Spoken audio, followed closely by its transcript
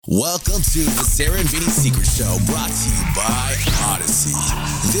Welcome to the Sarah and Vinny Secret Show, brought to you by Odyssey.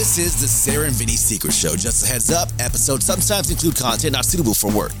 This is the Sarah and Vinny Secret Show. Just a heads up, episodes sometimes include content not suitable for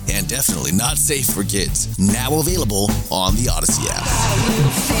work and definitely not safe for kids. Now available on the Odyssey app. Got a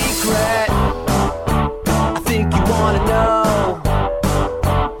little secret I think you want to know.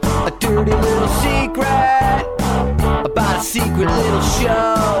 A dirty little secret about a secret little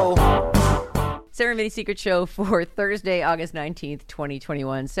show. Sarah and Vinny Secret Show for Thursday, August 19th,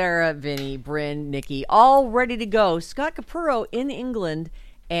 2021. Sarah, Vinny, Bryn, Nikki, all ready to go. Scott Capurro in England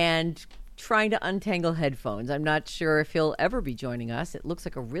and trying to untangle headphones. I'm not sure if he'll ever be joining us. It looks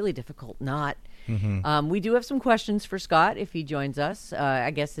like a really difficult knot. We do have some questions for Scott if he joins us.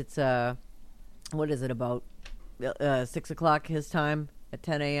 I guess it's, what is it, about 6 o'clock his time at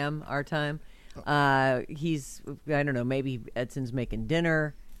 10 a.m. our time. He's, I don't know, maybe Edson's making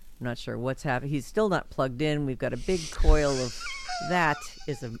dinner. I'm not sure what's happening. He's still not plugged in. We've got a big coil of that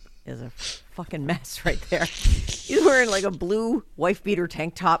is a fucking mess right there. He's wearing like a blue wife beater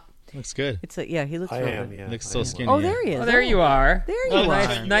tank top. Looks good. It's a, yeah, he looks I really am, good. yeah. Looks so skinny. Oh, there he is. Oh, there you are. There you Oh,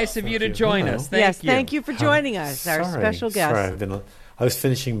 are. Nice of you to join us. Thank you for joining us, our special guest. Sorry, I was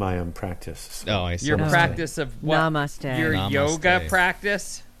finishing my practice. So. Oh, I see. Your Namaste. practice of what? Namaste. Your Namaste. yoga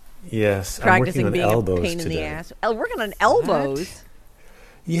practice? Yes, Practicing I'm working being on a elbows pain in today. the ass. Working on elbows.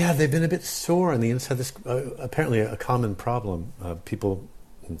 Yeah, they've been a bit sore on the inside. This apparently a common problem. People.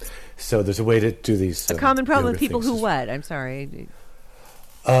 So there's a way to do these. A common problem yoga with people who things. what? I'm sorry.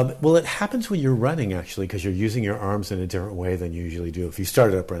 Well, it happens when you're running, actually, because you're using your arms in a different way than you usually do. If you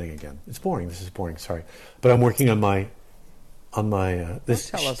started up running again, it's boring. This is boring. Sorry, but I'm working on my this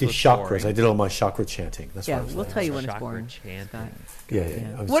tell us these what's chakras. boring. I did all my chakra chanting. That's Yeah, what I was we'll like. tell you when it's Chakra boring. chant. Scott.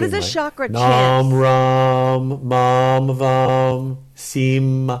 Yeah. I was What is doing a my chakra Nam chant? Ram Mam Vam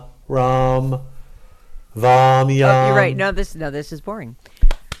Sim Ram Vam Yam. Oh, you're right. No, this is boring.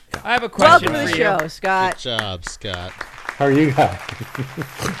 I have a question Welcome to for the you. show, Scott. Good job, Scott. How are you guys?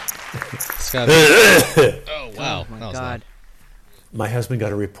 Scott. Oh, wow. Oh my That was God. My husband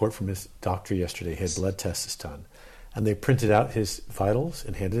got a report from his doctor yesterday. He had blood tests done. And they printed out his vitals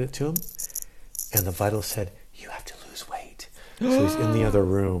and handed it to him. And the vitals said, "You have to lose weight." So he's in the other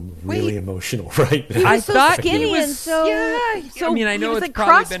room, really emotional right now. He was so thought skinny he was, and so. I mean, I he know was it's a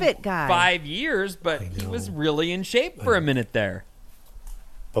probably been CrossFit guy. 5 years, but he was really in shape for a minute there.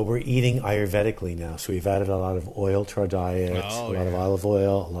 But we're eating Ayurvedically now. So we've added a lot of oil to our diet, a lot of olive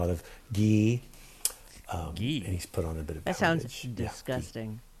oil, a lot of ghee. Ghee? And he's put on a bit of That sounds poundage. Yeah,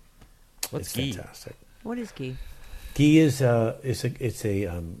 disgusting. What's it's ghee? fantastic. What is ghee? Ghee is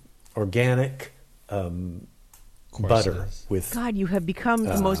organic butter with. God, you have become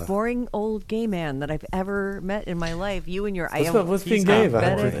the most boring old gay man that I've ever met in my life. You and your What's being he's gay not about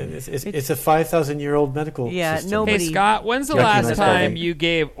better. it? It's a 5,000-year-old medical Yeah, system. nobody- Hey, Scott, when's the Yeah, last can I time say- you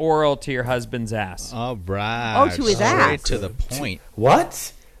gave oral to your husband's ass? All right. Oh, to his Straight ass. to the point.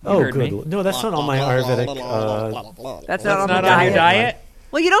 What? Oh, heard good. me. No, that's not on my Ayurvedic. That's That's not on not the on your diet. diet?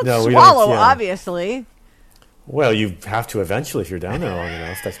 Well, you don't No, we don't, swallow, yeah. obviously. Well, you have to eventually if you're down there long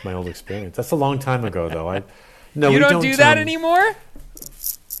enough. That's my old experience. That's a long time ago, though. You we don't do that anymore?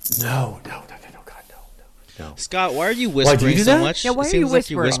 No, God, no. Scott, why are you Why, do you whispering do so that? much? Yeah, why It are you seems like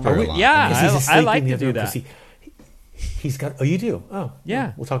you whispering? whisper a lot. Yeah. Because he's I asleep like in the to other do room, that. 'cause he's got. Oh, you do? Oh,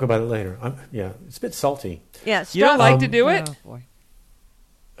 Yeah. We'll talk about it later. Yeah, it's a bit salty. Yeah, You don't stop. like to do it? Oh,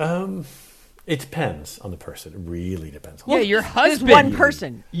 boy. It depends on the person. It really depends. Yeah, your There's husband. one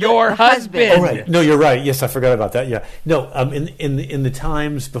person. Your The husband. Oh, right. No, you're right. Yes, I forgot about that. Yeah. No, in the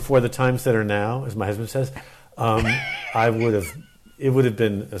times before the times that are now, as my husband says, it would have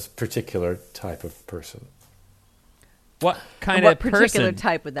been a particular type of person. What kind What of particular person?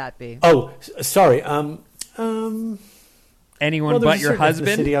 type would that be? Oh, sorry. Anyone Well, there but was a your certain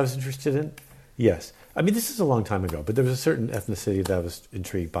husband? ethnicity I was interested in. Yes. I mean, this is a long time ago, but there was a certain ethnicity that I was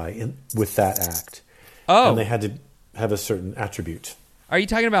intrigued by with that act. Oh. And they had to have a certain attribute. Are you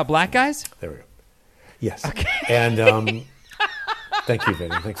talking about black guys? There we go. Yes. Okay. And thank you,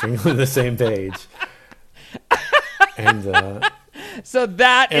 Vinny. Thanks for being on the same page. And So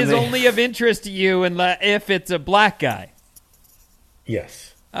that And is they- only of interest to you if it's a black guy.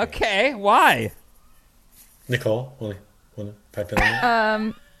 yes. Okay, why? Nicole, want to pipe in on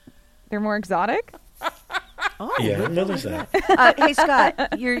that? They're more exotic. Oh, Yeah, no, there's that. Hey,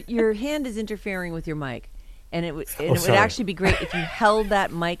 Scott, your hand is interfering with your mic, and it would sorry. actually be great if you held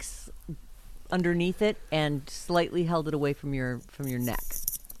that mic underneath it and slightly held it away from your neck.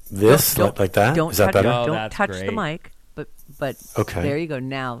 This, Don't- like that? Don't Is that touch, better? Oh, Don't that's touch the great. mic, but Okay. there you go.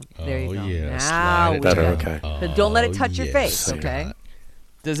 Now, there you go. yeah, Now slide we it Better, go. okay. But don't let it touch your yes, face, I okay? got.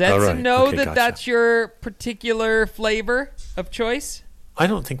 Does Edson right. know Okay, that gotcha. that's your particular flavor of choice? I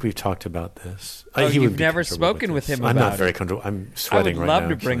don't think we've talked about this. Oh, He would you've be never comfortable spoken with this. him I'm about not very it. comfortable. I'm I would sweating right now. love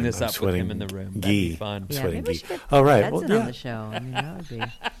to bring actually. this I'm up with him sweating in the room. That'd Ghee. be fun. Yeah, Sweating maybe we ghee. should get All right. Edson Well, on the show. I mean, that would be.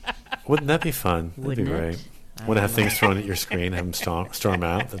 Wouldn't that be fun? That'd Wouldn't be it? great. I Want to don't have things know. thrown at your screen, have them storm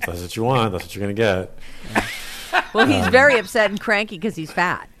out. That's what you want. That's what you're going to get. Well, he's very upset and cranky because he's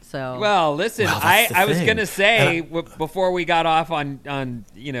fat. So Well, listen, Well, that's the I was thing. gonna say And before we got off on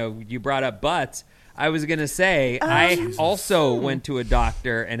you brought up butts. I was gonna say I also went to a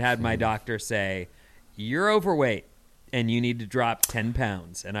doctor and had my doctor say, "You're overweight and you need to drop 10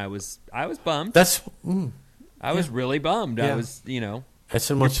 pounds." And I was bummed. That's I was really bummed. I Yeah. was Edson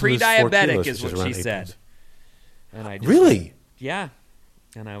you're wants to lose 4 pre-diabetic kilos, is which what around she 8 said. pounds. And I just Really? yeah.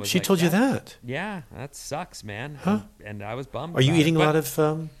 And I was She like, told you that? Yeah, that sucks, man. Huh? And I was bummed. Are you about eating it. a lot of?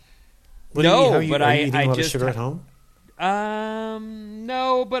 What do you No, eat? How are you, but are you I eating a lot just- of sugar at home?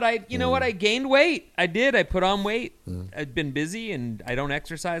 No, but you know what? I gained weight. I did. I put on weight. Mm. I've been busy and I don't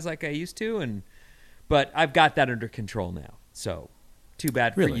exercise like I used to, but I've got that under control now. So, too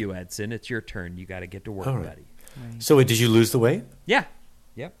bad for Really? you, Edson. It's your turn. You got to get to work, All right. buddy. So wait, did you lose the weight? Yeah.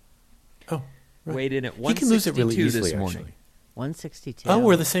 Yep. Oh, right. Weighed in at He can lose it really 162 easily. this morning. Actually. 162. Oh,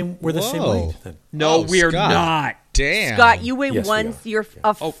 we're the same. We're the same Whoa. weight then. No, Oh, we're Scott. not. Damn. Scott, you weigh Yes, we one. are. You're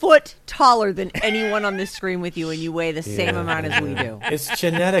Yeah. a foot taller than anyone on this screen with you, and you weigh the same Yeah. amount as we do. It's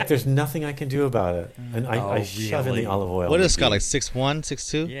genetic. There's nothing I can do about it. And I shove in really? the olive oil. What in is the Scott, beef. like 6'1",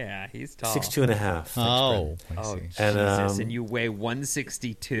 6'2"? Yeah, he's tall. 6'2.5". Thanks, Oh, I Oh, see. And, Jesus. And you weigh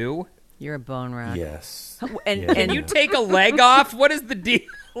 162? You're a bone Brent. rack. Yes. And, Yeah. and You take a leg off? What is the deal?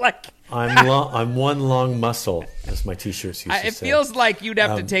 Like, I'm one long muscle, as my T-shirts used to it say. feels like you'd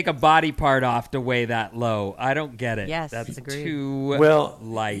have to take a body part off to weigh that low. I don't get it. Yes, That's agreed. too well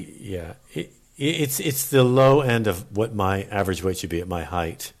light. Yeah, it's the low end of what my average weight should be at my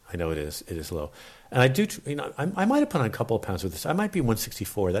height. I know it is. It is low, and I do. I might have put on a couple of pounds with this. I might be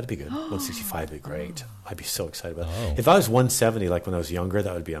 164. That'd be good. 165 would be great. I'd be so excited about it. If I was 170, like when I was younger,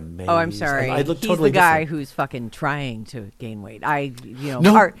 that would be amazing. oh, I'm sorry. I'd look He's totally the guy different. who's fucking trying to gain weight.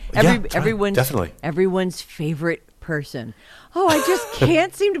 No, yeah, everyone's definitely. everyone's favorite person. Oh, I just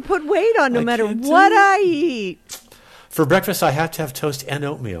can't seem to put weight on no I matter can't do what it. I eat. For breakfast, I have to have toast and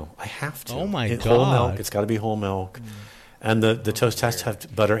oatmeal. I have to. Oh, my Whole God. milk. It's got to be whole milk. And the toast has to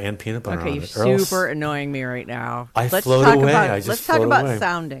have butter and peanut butter Okay, on you're it. or else- super annoying me right now. I let's float talk away. About, I just let's talk float about away.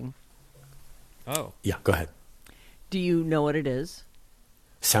 sounding. Oh. Yeah, go ahead. Do you know what it is?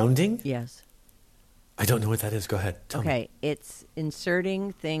 Sounding? Yes. I don't know what that is. Go ahead. Tell me. Okay, it's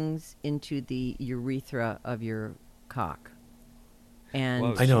inserting things into the urethra of your cock. And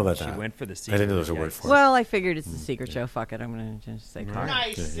Whoa, I know about she that. went for the I secret. didn't know there was a word Yikes. for it. well, I figured it's the secret show. Fuck it, I'm gonna just say cock.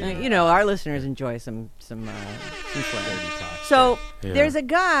 Nice. You know, our listeners enjoy some slang. So Yeah. there's a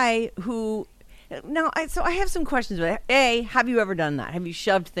guy who. Now, so I have some questions about it. A, have you ever done that? Have you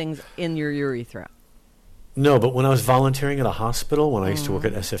shoved things in your urethra? No, but when I was volunteering at a hospital, when I used to work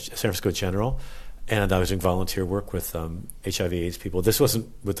at San Francisco General, and I was doing volunteer work with HIV/AIDS people. This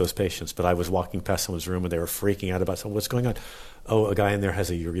wasn't with those patients, but I was walking past someone's room and they were freaking out about something. What's going on? Oh, a guy in there has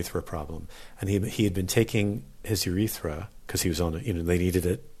a urethra problem, and he had been taking his urethra because he was on they needed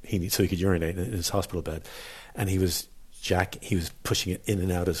it. So he could urinate in his hospital bed, and he was pushing it in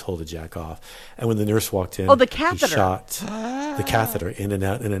and out his hole to jack off. And when the nurse walked in, the catheter. he shot the catheter in and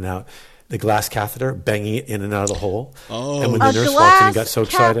out. The glass catheter, banging it in and out of the hole. Oh. And when the A nurse walked in, glass he got so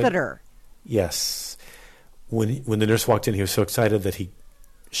excited. catheter. Yes. When the nurse walked in, he was so excited that he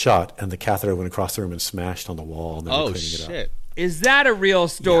shot, and the catheter went across the room and smashed on the wall. And they were Oh, cleaning it up. shit. Is that a real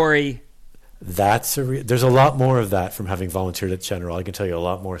story? There's a lot more of that from having volunteered at General. I can tell you a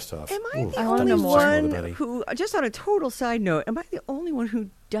lot more stuff. Am I Ooh, the I wanna only know more. one Buddy. who, just on a total side note, am I the only one who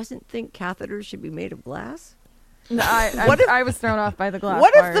doesn't think catheters should be made of glass? No, I was thrown off by the glass.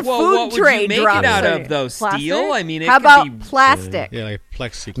 What if part. the Well, food what would tray you make drops it out in of, though? Plastic? Steel? I mean, it How could about be... plastic? Yeah, like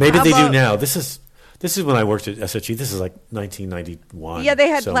plexiglass. Maybe How they about- do now. This is when I worked at SHE. This is like 1991. Yeah, they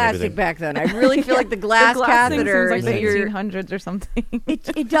had so maybe plastic back then. I really feel like the The glass glass thing seems catheter like the that you're. 1800s or something.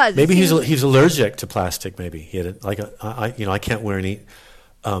 It does. Maybe It seems- he's allergic to plastic. Maybe he had I can't wear any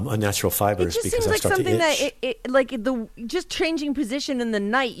unnatural It fibers just because seems I like start something to itch. that like just changing position in the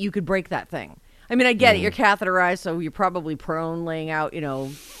night, you could break that thing. I mean, I get it. You're catheterized, so you're probably prone, laying out,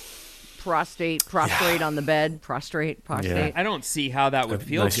 prostrate on the bed, prostrate. Yeah. I don't see how that would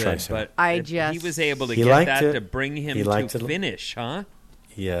feel Nice try, good, Sarah. but I if he just- was able to He get liked that it. to bring him He liked to it. finish, huh?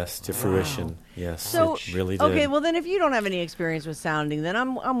 Yes, to fruition. Yes, So it really did. okay, well then, if you don't have any experience with sounding, then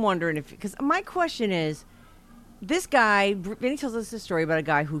I'm wondering because my question is, this guy, Vinny tells us this story about a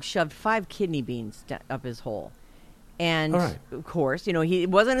guy who shoved 5 kidney beans up his hole, and All right. of course, it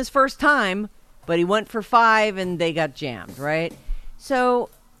wasn't his first time, but he went for 5 and they got jammed, right? So,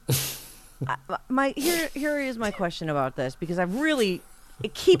 here is my question about this because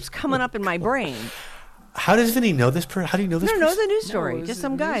it keeps coming up in my brain. How does Vinny know this? How do you know this? No, person? it's a news story. it was Just a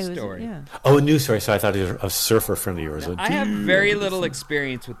some guy news who's story. yeah. Oh, a news story. So I thought he was a surfer friend of yours. I have very little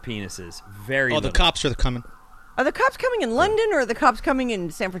experience with penises. Very Oh, little. the cops are coming. Are the cops coming in London or are the cops coming in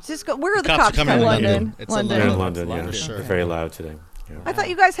San Francisco? Where are the cops coming coming? in London. London. It's London. They're in London. London. London. Yeah, Sure. they're very loud today. Yeah. I thought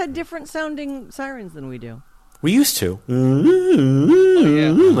you guys had different sounding sirens than we do. We used to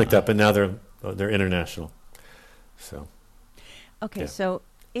like that, but now they're international. So Okay, Yeah. so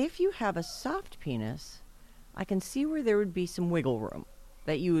if you have a soft penis, I can see where there would be some wiggle room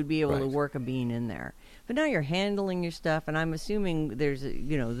that you would be able to Right. work a bean in there. But now you're handling your stuff, and I'm assuming there's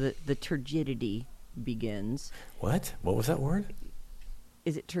the turgidity begins. what? What was that word?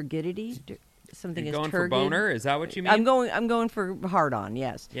 Is it turgidity? Something You're is going turgid? for boner? Is that what you mean? I'm going for hard on.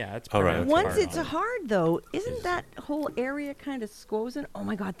 Yes. Yeah, that's All right, pronounced okay. Once hard it's on. hard though, isn't that whole area kind of squozen? Oh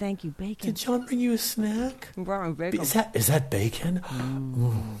my God! Thank you, bacon. Did John bring you a snack? You brought me bacon. Is that bacon?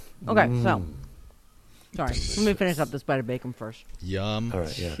 Okay, so sorry. Let me finish up this bite of bacon first. Yum. All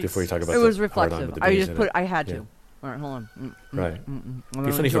right, yeah. Before you talk about It was the hard on reflexive. with the I beans just in put. it. I had to. Yeah. All right, hold on. Right. I'm Be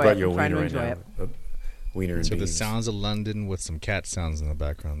gonna funny if you enjoy brought it. your I'm trying wiener to right enjoy now. it. Wiener and So the beans. sounds of London with some cat sounds in the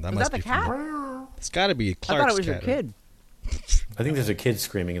background. That Was must that the be cat? fun. It's got to be I Clark's thought it was your cat. kid. I think there's a kid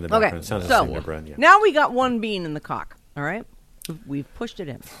screaming in the Okay, background. It sounds so like Brand, yeah. now we got one bean in the cock. All right, we've pushed it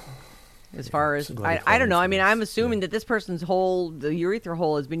in. As far as so glad you I don't know. called I in mean, for I'm this. assuming Yeah. that this person's the urethra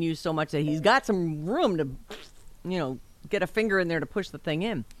hole has been used so much that he's got some room to, get a finger in there to push the thing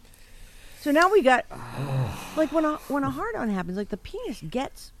in. So now we got like when a hard on happens, like the penis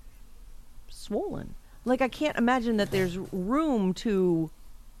gets swollen. Like I can't imagine that there's room to.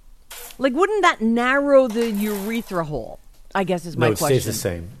 Like, wouldn't that narrow the urethra hole? I guess is my No, it question. stays the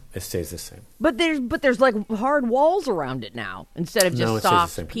same. It stays the same. But there's like hard walls around it now instead of No, just it stays the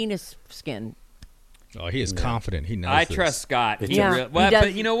soft same. penis skin. Oh, he is confident. He knows I this. trust Scott. It's He Yeah, real- he well, does-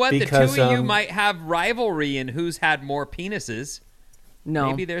 but you know what? Because, the two of you um, might have rivalry in who's had more penises.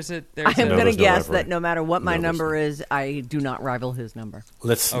 No, Maybe there's a. I'm No, going to there's no guess rivalry. that no matter what my No, there's number is, I do not rival his number.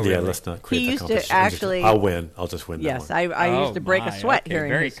 Let's Oh, really? let's not create He that used to competition. actually- I'll win. I'll just win. Yes, that one. I used Oh, to break my, a sweat okay,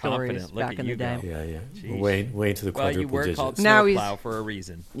 hearing very his stories confident. Look back at in the you day. go. Yeah. Jeez. Way into the Well, you quadruple were digits. called Now he's- snowplow for a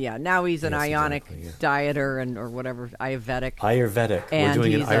reason. Yeah, now he's an Yes, ionic exactly, yeah. dieter or whatever, Ayurvedic, Ayurvedic. And We're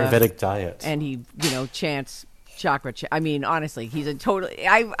doing an he's, Ayurvedic diet. and he chants chakra. I mean, honestly, he's a total.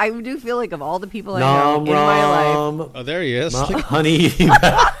 I do feel like of all the people I know Nom in my life. rom. Oh, there he is. Honey.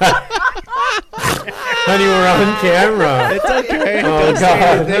 Honey, we're on camera. It's okay. Oh,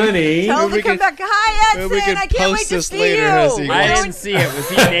 God, honey. Tell him to we come can- back. Hi, maybe we Edson. can I can't wait post to this see later you. as he I goes. didn't see it. Was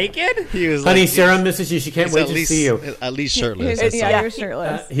he naked? He was Honey, like, Sarah misses you. She can't he's wait at to least, see you. At least shirtless. His- That's all. yeah, you're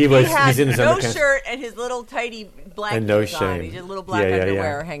shirtless. He was. He had He's in his no underpants. shirt and his little tidy black And no things on. shame. He's just little black Yeah, yeah,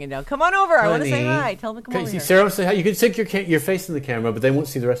 underwear yeah. hanging down. Come on over. I want to say Honey. hi. Tell him to come Okay, over see, here. Sarah will say hi. You can stick your face in the camera, but they won't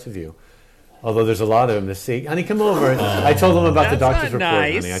see the rest of you. Although there's a lot of them to see. Honey, come over. I told them about the That's doctor's not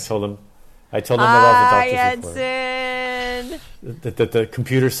report, nice. honey. I told them about Hi, the doctor's report. Edson. The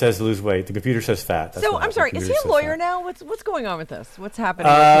computer says lose weight. The computer says fat. That's So what I'm the sorry. Is computer he a says lawyer fat. now? What's going on with this? What's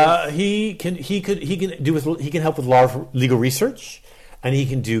happening? with his- He can help with legal research, and he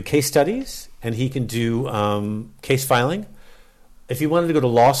can do case studies, and he can do case filing. If he wanted to go to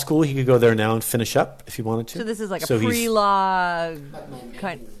law school, he could go there now and finish up if he wanted to. So this is like a So he's- pre-law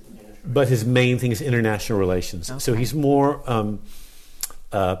kind. But his main thing is international relations. So he's more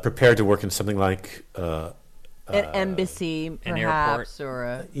prepared to work in something like An embassy, an perhaps, or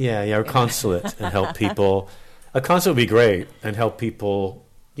a. or consulate and help people. A consulate would be great and help people,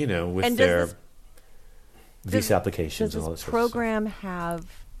 with And does their this- visa applications Does and all that this sort of stuff. program have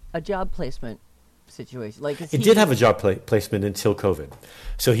a job placement situation? Like It did have a job placement until COVID.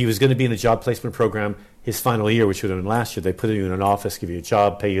 So he was going to be in a job placement program his final year, which would have been last year. They put you in an office, give you a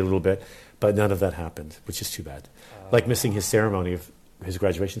job, pay you a little bit, but none of that happened, which is too bad. Like missing his ceremony, his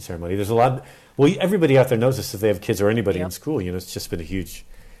graduation ceremony. There's a lot. Well, everybody out there knows this if they have kids or anybody Yep. in school. It's just been a huge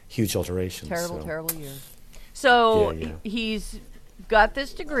alteration. Terrible, so. terrible year. So Yeah, yeah. he's got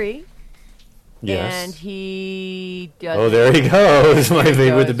this degree, Yes. and he does. Oh, there he goes, my There he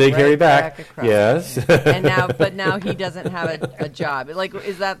baby with the goes, big right hairy back. across. Yes. And now he doesn't have a job. Like,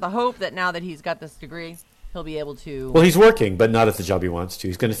 is that the hope that now that he's got this degree, he'll be able to? Well, he's working, but not at the job he wants to.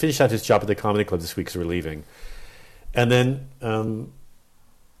 He's going to finish out his job at the comedy club this week because we're leaving. And then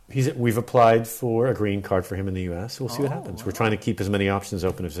we've applied for a green card for him in the U.S. So we'll see what happens. We're trying to keep as many options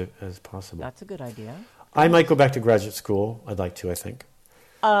open as possible. That's a good idea. I might go back to graduate school. I'd like to, I think.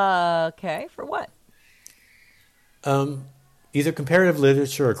 Okay, for what? Either comparative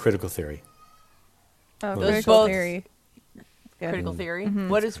literature or critical theory. Oh, Those critical both- theory. Critical theory.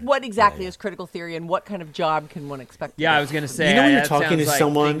 What exactly is critical theory, and what kind of job can one expect? Yeah, I was going to say, You know when you're that talking sounds to like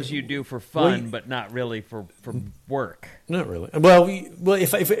someone- things you do for Well, fun, but not really for work. Not really. Well,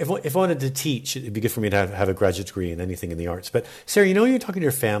 if I wanted to teach, it'd be good for me to have a graduate degree in anything in the arts. But Sarah, you know, when you're talking to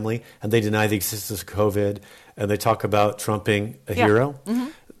your family and they deny the existence of COVID and they talk about trumping a hero,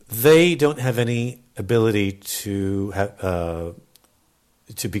 they don't have any ability to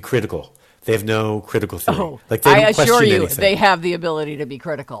be critical. They have no critical theory. Oh, Like they I don't assure question you, anything. they have the ability to be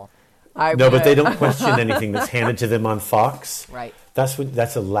critical. No, but they don't question anything that's handed to them on Fox. Right. That's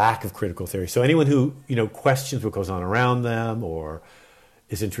a lack of critical theory. So anyone who questions what goes on around them or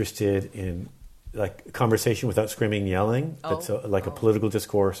is interested in like conversation without screaming, and yelling, that's like a political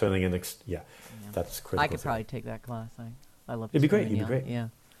discourse or something. That's critical. I could theory. probably take that class. I love. It'd be great. screaming, You'd be great. Yeah.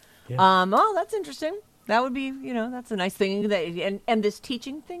 Yeah. Oh, that's interesting. That would be, that's a nice thing. And this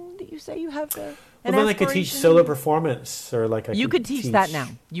teaching thing that you say you have Well, then I could teach solo performance, or like You could teach that now.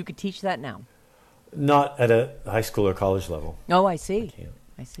 You could teach that now. Not at a high school or college level. Oh, I see.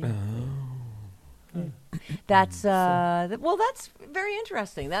 I see. That's that's very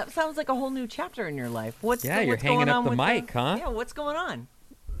interesting. That sounds like a whole new chapter in your life. What's Yeah, you're what's hanging going up on the with mic, huh? Yeah, what's going on?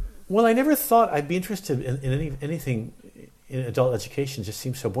 Well, I never thought I'd be interested in anything in adult education. It just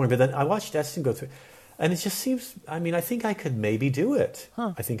seems so boring. But then I watched Destin go through, and it just seems. I mean, I think I could maybe do it.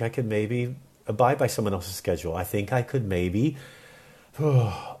 I think I could maybe abide by someone else's schedule. I think I could maybe.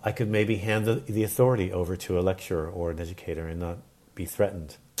 I could maybe hand the authority over to a lecturer or an educator and not be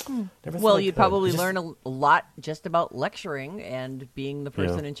threatened. Never thought Well, I you'd could. probably It just- learn a lot just about lecturing and being the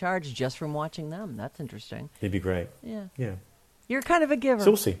person in charge just from watching them. That's interesting. It'd be great. Yeah. Yeah. You're kind of a giver.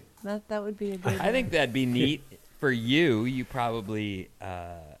 So we'll see. That would be a good. I think that'd be neat for you. You probably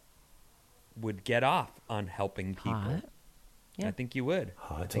would get off on helping people. Hot. Yeah. I think you would.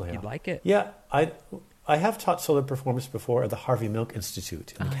 I think you'd like it. Yeah, I have taught solo performance before at the Harvey Milk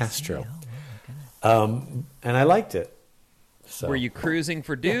Institute in Castro, and I liked it. So, Were you cruising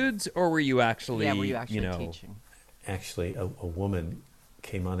for dudes, or were you actually, Yeah, were you actually teaching? actually, a woman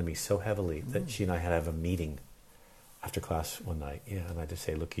came onto me so heavily that she and I had to have a meeting after class one night. Yeah, and I just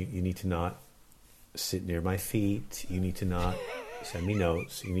say, look, you need to not sit near my feet. You need to not send me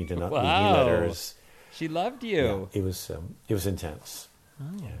notes. You need to not leave me Wow. letters. She loved you. Yeah, it was intense.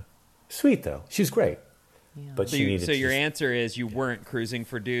 Yeah, sweet though. She was great. But So, she needed so to your just- answer is you weren't cruising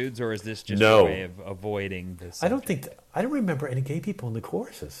for dudes, or is this just No. a way of avoiding this? I don't think I don't remember any gay people in the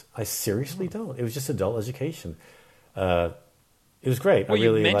choruses. I seriously don't. It was just adult education. It was great. Well, I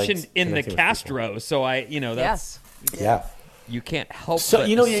really you mentioned liked in the connecting with Castro, so that's Yes. people. Yeah. you can't help So but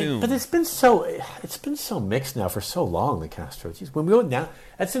assume. but it's been so mixed now for so long. The Castro. Jeez, when we go now,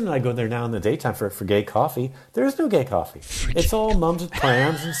 Edson and I go there now in the daytime for gay coffee. There is no gay coffee. It's all mums with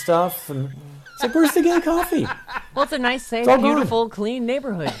plans and stuff. And it's like, where's the gay coffee? Well, it's a nice, safe, all gone. beautiful, clean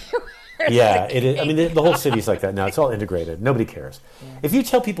neighborhood. Yeah, it is. I mean, the whole city's like that now. It's all integrated. Nobody cares. If you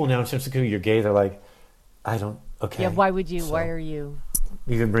tell people now in San Francisco you're gay, they're like, I don't. Okay. Yeah, why would you? So, Why are you?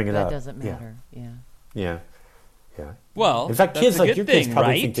 even bring it That up? doesn't Yeah. matter. Yeah. Yeah. Yeah. Well, In fact, that's kids a like good your thing, kids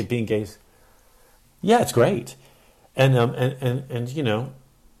probably right? think that being gay is. Yeah, it's great, and you know,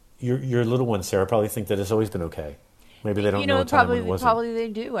 your little ones, Sarah, probably think that it's always been okay. Maybe they don't know a time when it wasn't. Probably they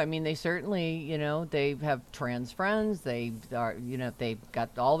do. I mean, they certainly, they have trans friends. They are, they've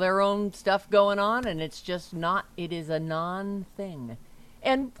got all their own stuff going on, and it's just not. It is a non-thing.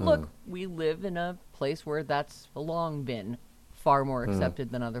 And look, we live in a place where that's long been far more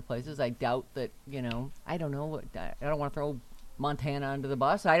accepted than other places. I doubt that. I don't know. I don't want to throw Montana under the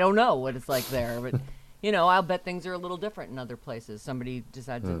bus. I don't know what it's like there, but I'll bet things are a little different in other places. Somebody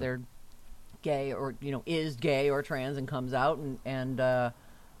decides that they're gay or is gay or trans and comes out and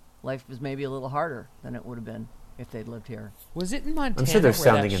life was maybe a little harder than it would have been if they'd lived here. Was it in Montana sure they're where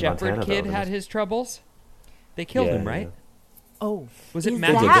sounding that in shepherd Montana, kid though. had his troubles? They killed him, right? Oh, Was it is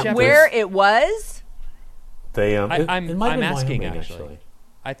Matthew that Shepard? where it was? They I'm I'm asking actually.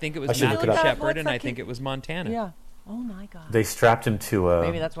 I think it I was should look it Matthew up. Shepard, What's and that I think kid? it was Montana. Yeah. Oh my God. They strapped him to a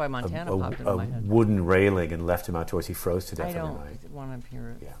Maybe that's why Montana popped into my head. wooden railing and left him outdoors. He froze to death I every don't night. want to hear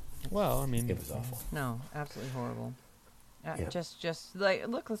it. Yeah, Well, I mean, it was awful. No, absolutely horrible. Yeah. Just like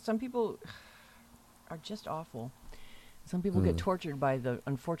look, some people are just awful. Some people get tortured by the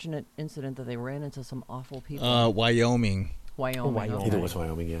unfortunate incident that they ran into some awful people. Wyoming. Wyoming. Wyoming. Either was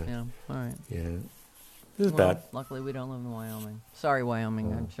Wyoming, yeah. Yeah. All right. Yeah. It was Well, bad. luckily, we don't live in Wyoming. Sorry,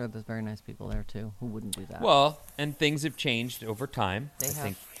 Wyoming. I'm sure there's very nice people there too who wouldn't do that. well, and things have changed over time. They I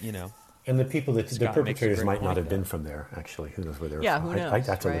have. think And the people that the Scott makes a perpetrators great might not point, have been though. from there. Actually, who knows where they're Yeah, from? who I knows,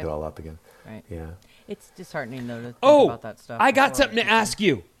 have to look right? it all up again. right. Yeah. It's disheartening though to think Oh, about that stuff. I got before something to people- ask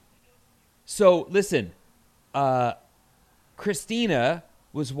you. So listen, Christina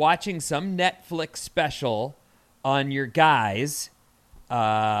was watching some Netflix special on your guys.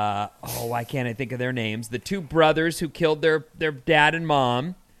 Why can't I think of their names? The two brothers who killed their dad and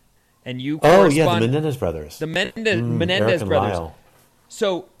mom. And you the Menendez brothers. The Menendez Eric and brothers. Lyle.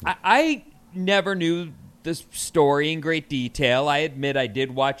 So I never knew this story in great detail. I admit I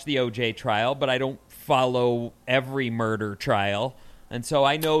did watch the OJ trial, but I don't follow every murder trial. And so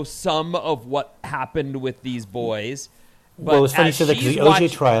I know some of what happened with these boys. But Well, it's funny you said that because the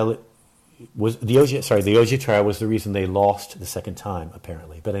OJ trial was the OJ trial was the reason they lost the second time,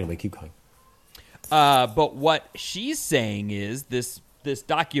 apparently. But anyway, keep going. But what she's saying is this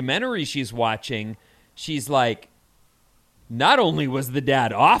documentary she's watching, she's like, not only was the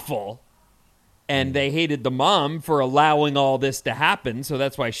dad awful, and they hated the mom for allowing all this to happen, so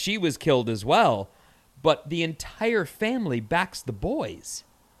that's why she was killed as well, but the entire family backs the boys,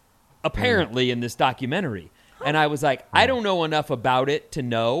 apparently, in this documentary. And I was like, I don't know enough about it to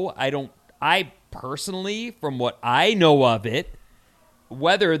know. I personally, from what I know of it,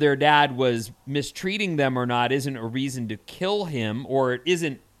 whether their dad was mistreating them or not isn't a reason to kill him, or it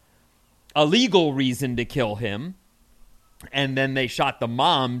isn't a legal reason to kill him. And then they shot the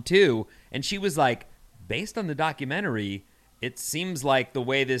mom too. And she was like, based on the documentary, it seems like the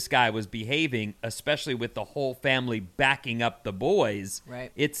way this guy was behaving, especially with the whole family backing up the boys,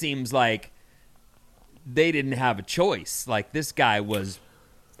 right, it seems like they didn't have a choice. Like, this guy was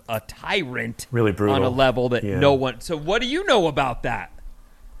a tyrant, really brutal, on a level that no one. So what do you know about that?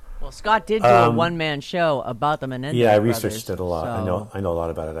 Well, Scott did do a one-man show about the Menendez Yeah, I brothers, researched it a lot. so- I know a lot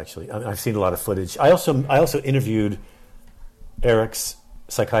about it, actually. I've seen a lot of footage. I also interviewed Eric's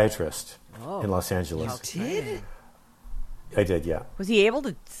psychiatrist in Los Angeles. You did? I did, yeah. Was he able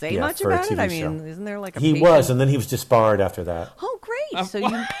to say Yeah, much for a about it? TV I mean, show. isn't there like a He patient- was, and then he was disbarred after that. Oh, great. So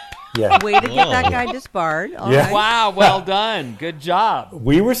you Yeah. way to get that guy disbarred. All Yeah. right. Wow, well done. Good job.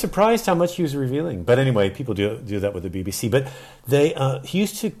 We were surprised how much he was revealing. But anyway, people do that with the BBC. But he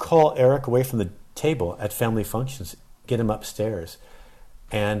used to call Eric away from the table at family functions, get him upstairs,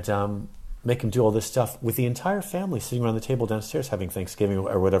 and make him do all this stuff with the entire family sitting around the table downstairs having Thanksgiving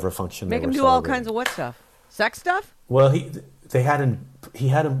or whatever function Make they him were do all celebrating. kinds of what stuff? Sex stuff? Well, he had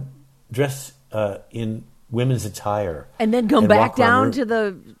him dress in women's attire. And then come and back walk around down the to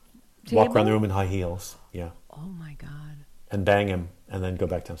the table? Walk around the room in high heels, yeah. Oh, my God. And bang him, and then go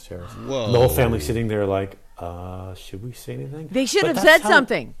back downstairs. Whoa. And the whole family sitting there like, should we say anything? They should But have that's said how-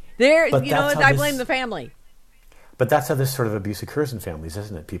 something. There, but you know, that's how I this- blame the family. But that's how this sort of abuse occurs in families,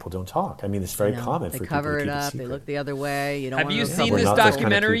 isn't it? People don't talk. I mean, it's very You know, common they for cover people to it keep up. a They secret. look the other way. You don't Have want you to seen We're this not those kind of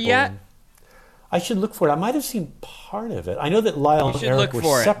documentary people. yet? I should look for it. I might have seen part of it. I know that Lyle You and should Eric look were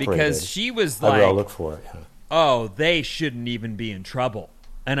for it separated. because she was I will like, look for it. Yeah. oh, they shouldn't even be in trouble.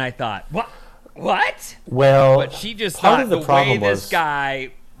 And I thought, what? Well, But she just part thought of the the way problem this was-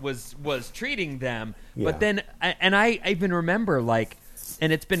 guy was treating them. Yeah. But then, and I even remember, like,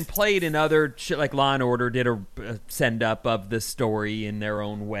 and it's been played in other shit, like Law and Order did a send up of the story in their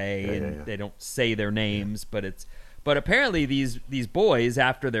own way, and they don't say their names, but apparently these boys,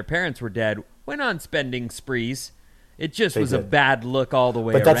 after their parents were dead, went on spending sprees. It just was a did. bad look all the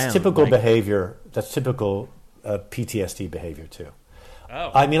way But around. that's typical like, behavior. That's typical PTSD behavior, too.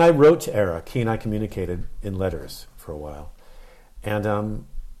 Oh. I mean, I wrote to Eric. He and I communicated in letters for a while. And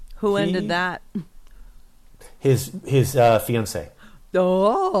Who he- ended that? his fiancée.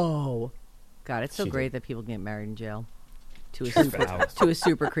 Oh. God, it's so She great that people get married in jail. To a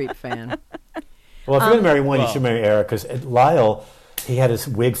super creep fan. Well, if you're going to marry one, you well- should marry Eric, because Lyle, he had his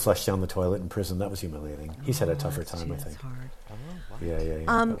wig flushed down the toilet in prison. That was humiliating. He's had a tougher time, I think. It's hard.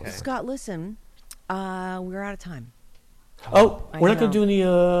 Yeah. Scott, listen, we're out of time. Oh, I we're not going know. to do any.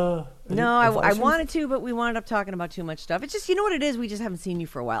 No, I advisories? wanted to, but we wound up talking about too much stuff. It's just, you know what it is? We just haven't seen you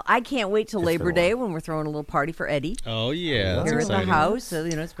for a while. I can't wait till It's been Labor a Day while. when we're throwing a little party for Eddie Oh yeah, that's here at the exciting. house. So,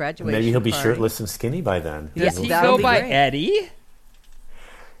 you know, it's graduation. Maybe he'll be party. shirtless and skinny by then. Yes, Does he that would go be by great. Eddie?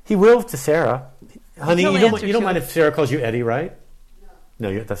 He will to Sarah. Honey, He'll you don't, answer you don't to mind it. if Sarah calls you Eddie, right?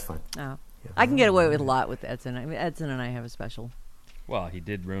 No, that's fine. Oh. I can get away with a lot with Edson. I mean, Edson and I have a special. Well, he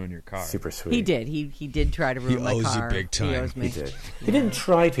did ruin your car. Super sweet. He did. He did try to ruin my owes you car. big time. He owes me. He did. He didn't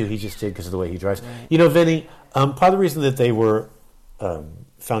try to. He just did because of the way he drives. You know, Vinny, part of the reason that they were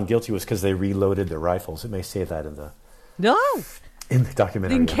found guilty was because they reloaded their rifles. It may say that in No, the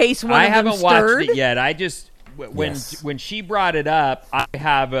documentary. in case one I of them haven't stirred. watched it yet. I just Yes. when she brought it up, I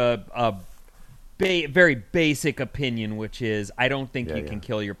have a very basic opinion, which is I don't think you can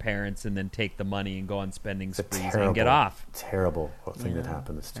kill your parents and then take the money and go on spending It's a sprees terrible, and get off. terrible thing that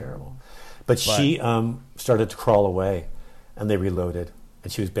happened. It's terrible. But she started to crawl away, and they reloaded,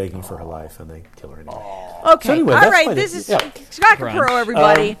 and she was begging for her life, and they killed her anyway. Okay. So anyway, All that's right. my- This is yeah. Scott Crunch. Capurro,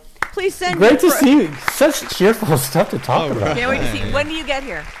 everybody. Please send Great your to see you. Such cheerful stuff to talk All about. right. Can't wait to see. When do you get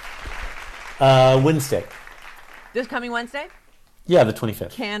here? Wednesday. This coming Wednesday? Yeah, the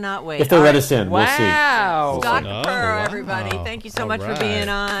 25th. Cannot wait. If they All let right. us in, we'll see. Wow. Scott Oh, Capurro, wow. everybody. Thank you so All much for right. being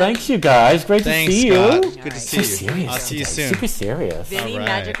on. Thanks, you guys. Great Thanks, to see Scott. you. Good to So see you. serious. I'll see you today. soon. Super serious. Vinny, All right.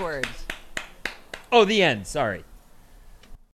 magic words. Oh, the end. Sorry.